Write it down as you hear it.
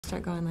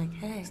start going like,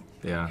 hey.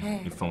 Yeah,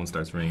 hey, your phone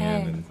starts ringing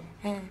hey, and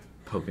hey.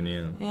 poking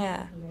you.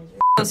 Yeah.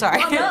 Oh,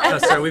 sorry. Oh,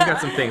 sorry, we've got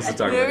some things to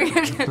talk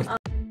about.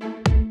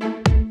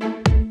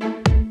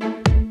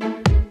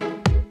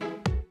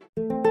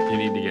 You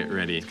need to get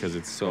ready because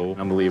it's so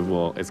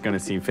unbelievable. It's gonna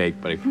seem fake,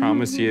 but I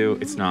promise you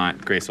it's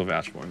not. Grace will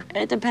vouch for me.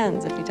 It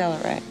depends if you tell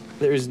it right.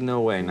 There's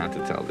no way not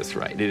to tell this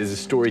right. It is a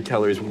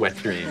storyteller's wet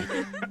dream.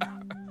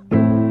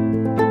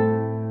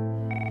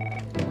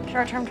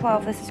 Short term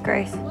 12, this is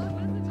Grace.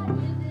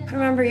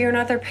 Remember, you're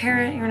not their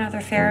parent, you're not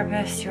their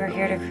therapist. You are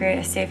here to create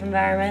a safe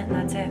environment, and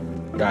that's it.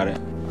 Got it.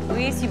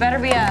 Luis, you better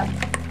be up.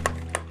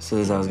 So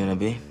this is how it's gonna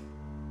be?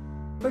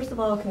 First of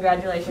all,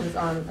 congratulations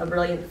on a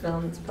brilliant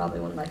film. It's probably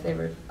one of my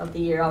favorite of the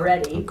year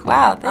already.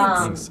 Wow,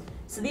 thanks.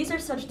 So these are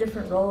such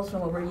different roles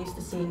from what we're used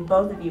to seeing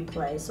both of you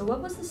play. So what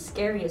was the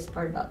scariest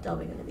part about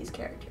delving into these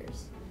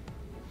characters?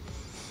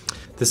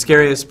 The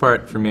scariest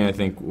part for me, I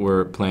think,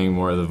 were playing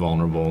more of the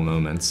vulnerable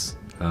moments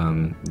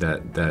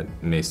that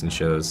Mason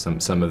shows.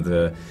 Some of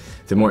the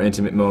more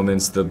intimate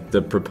moments,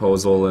 the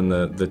proposal and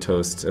the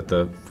toast at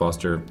the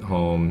foster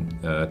home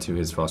to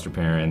his foster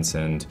parents,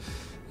 and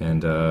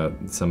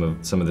some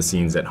of the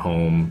scenes at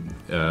home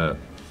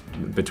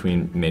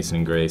between Mason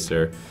and Grace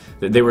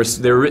they were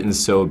written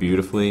so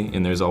beautifully,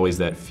 and there's always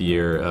that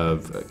fear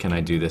of, can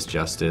I do this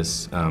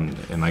justice? Am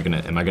I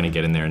gonna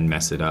get in there and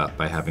mess it up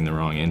by having the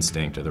wrong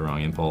instinct or the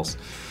wrong impulse?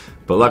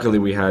 But luckily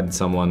we had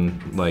someone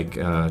like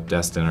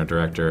Destin, our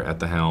director, at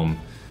the helm,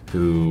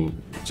 who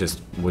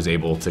just was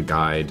able to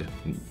guide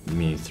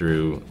me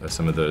through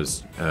some of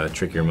those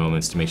trickier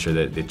moments to make sure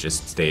that it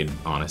just stayed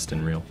honest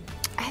and real.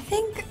 I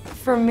think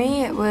for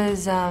me it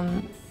was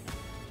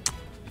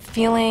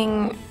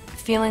feeling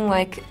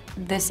like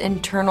this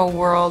internal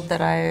world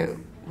that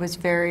was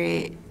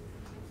very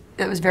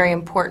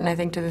important, I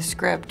think, to the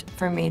script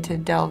for me to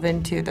delve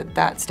into,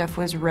 that stuff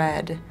was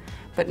red,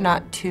 but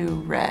not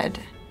too red.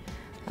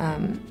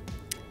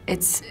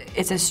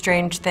 It's a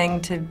strange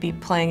thing to be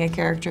playing a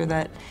character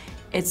that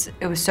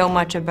it was so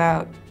much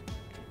about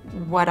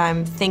what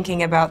I'm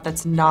thinking about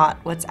that's not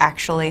what's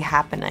actually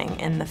happening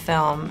in the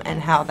film,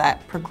 and how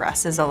that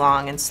progresses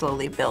along and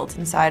slowly builds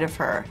inside of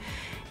her.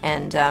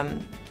 And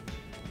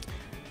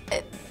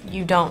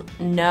you don't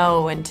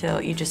know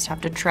until you just have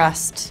to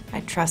trust. I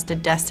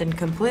trusted Destin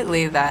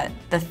completely that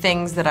the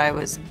things that I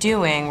was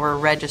doing were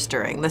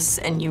registering this,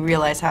 and you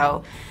realize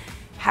how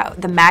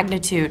the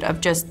magnitude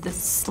of just the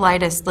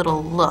slightest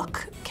little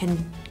look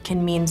can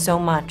mean so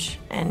much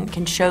and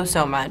can show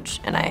so much.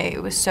 And I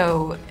was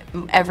so,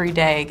 every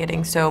day,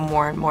 getting so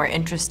more and more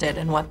interested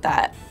in what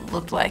that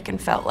looked like and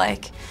felt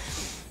like.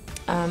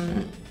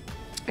 And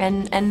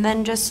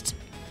then just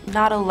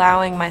not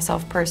allowing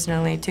myself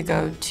personally to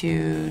go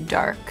too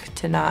dark,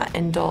 to not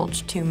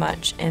indulge too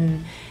much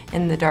in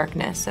the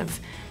darkness of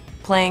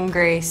playing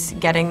Grace,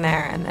 getting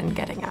there, and then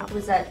getting out.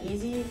 Was that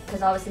easy?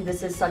 Because obviously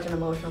this is such an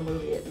emotional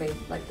movie. It made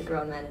like the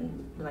grown men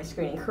in my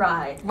screening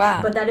cry.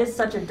 Wow. But that is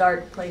such a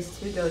dark place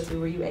to go to.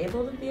 Were you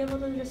able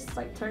to just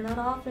like turn that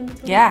off in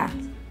between? Yeah.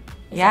 Scenes?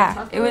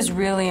 Yeah. It was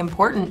really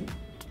important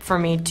for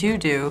me to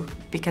do,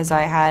 because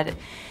I had,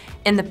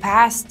 in the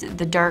past,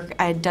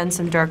 I had done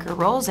some darker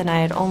roles, and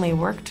I had only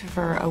worked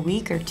for a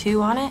week or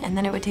two on it, and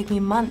then it would take me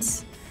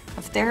months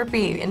of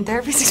therapy, and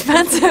therapy's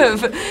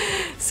expensive.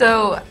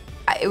 So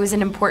it was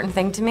an important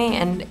thing to me,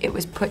 and it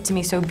was put to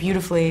me so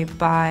beautifully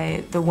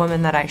by the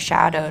woman that I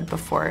shadowed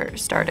before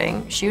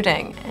starting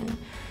shooting. And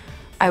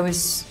I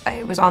was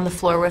on the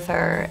floor with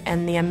her,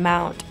 and the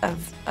amount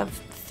of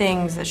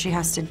things that she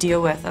has to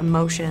deal with,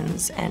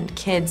 emotions and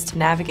kids to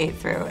navigate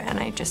through, and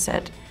I just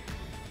said,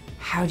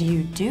 how do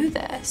you do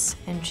this?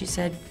 And she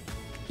said,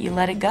 you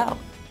let it go.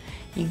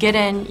 You get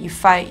in, you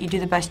fight, you do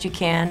the best you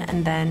can,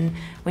 and then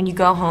when you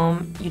go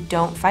home, you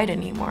don't fight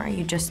anymore.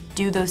 You just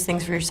do those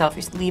things for yourself.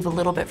 You leave a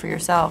little bit for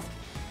yourself.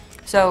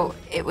 So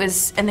it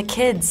was, and the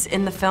kids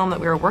in the film that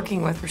we were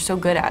working with were so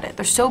good at it.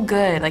 They're so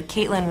good. Like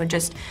Caitlin would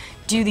just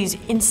do these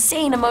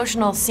insane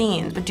emotional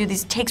scenes, but do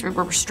these takes where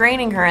we're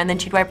restraining her, and then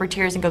she'd wipe her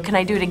tears and go, can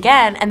I do it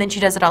again? And then she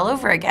does it all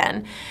over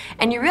again.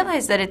 And you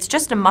realize that it's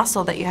just a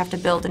muscle that you have to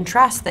build and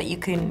trust that you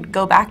can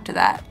go back to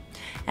that.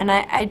 And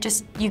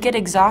you get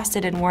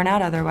exhausted and worn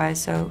out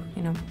otherwise, so,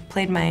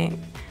 played my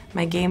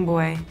Game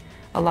Boy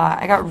a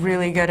lot. I got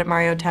really good at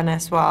Mario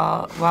Tennis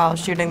while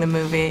shooting the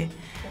movie.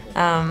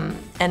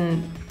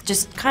 And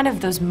just kind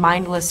of those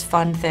mindless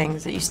fun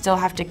things that you still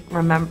have to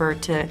remember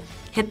to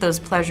hit those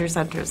pleasure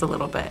centers a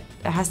little bit.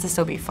 It has to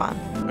still be fun.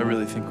 I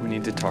really think we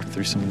need to talk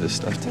through some of this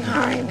stuff today. All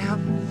right, now,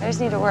 I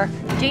just need to work.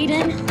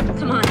 Jaden,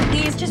 come on,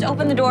 please, just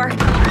open the door.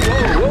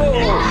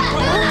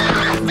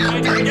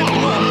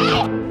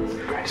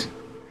 Grace,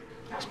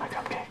 how's my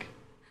cupcake?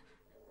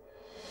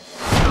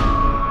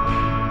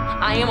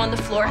 I am on the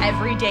floor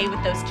every day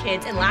with those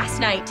kids, and last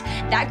night,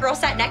 that girl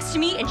sat next to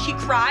me and she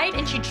cried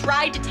and she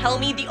tried to tell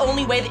me the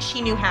only way that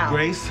she knew how.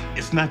 Grace,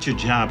 it's not your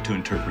job to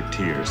interpret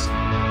tears.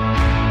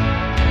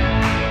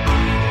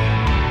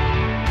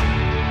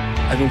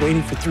 I've been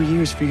waiting for 3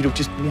 years for you to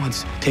just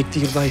once take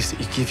the advice that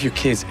you give your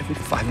kids every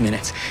 5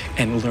 minutes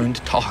and learn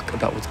to talk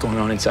about what's going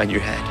on inside your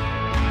head.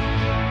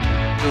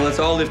 So let's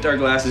all lift our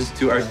glasses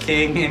to our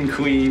king and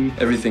queen.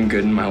 Everything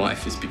good in my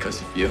life is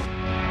because of you.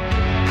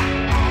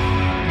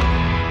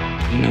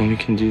 You know we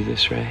can do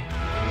this, right?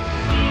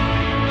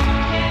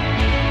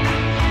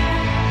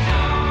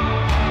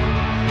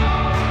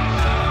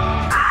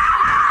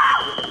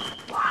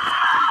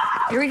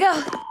 Here we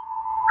go.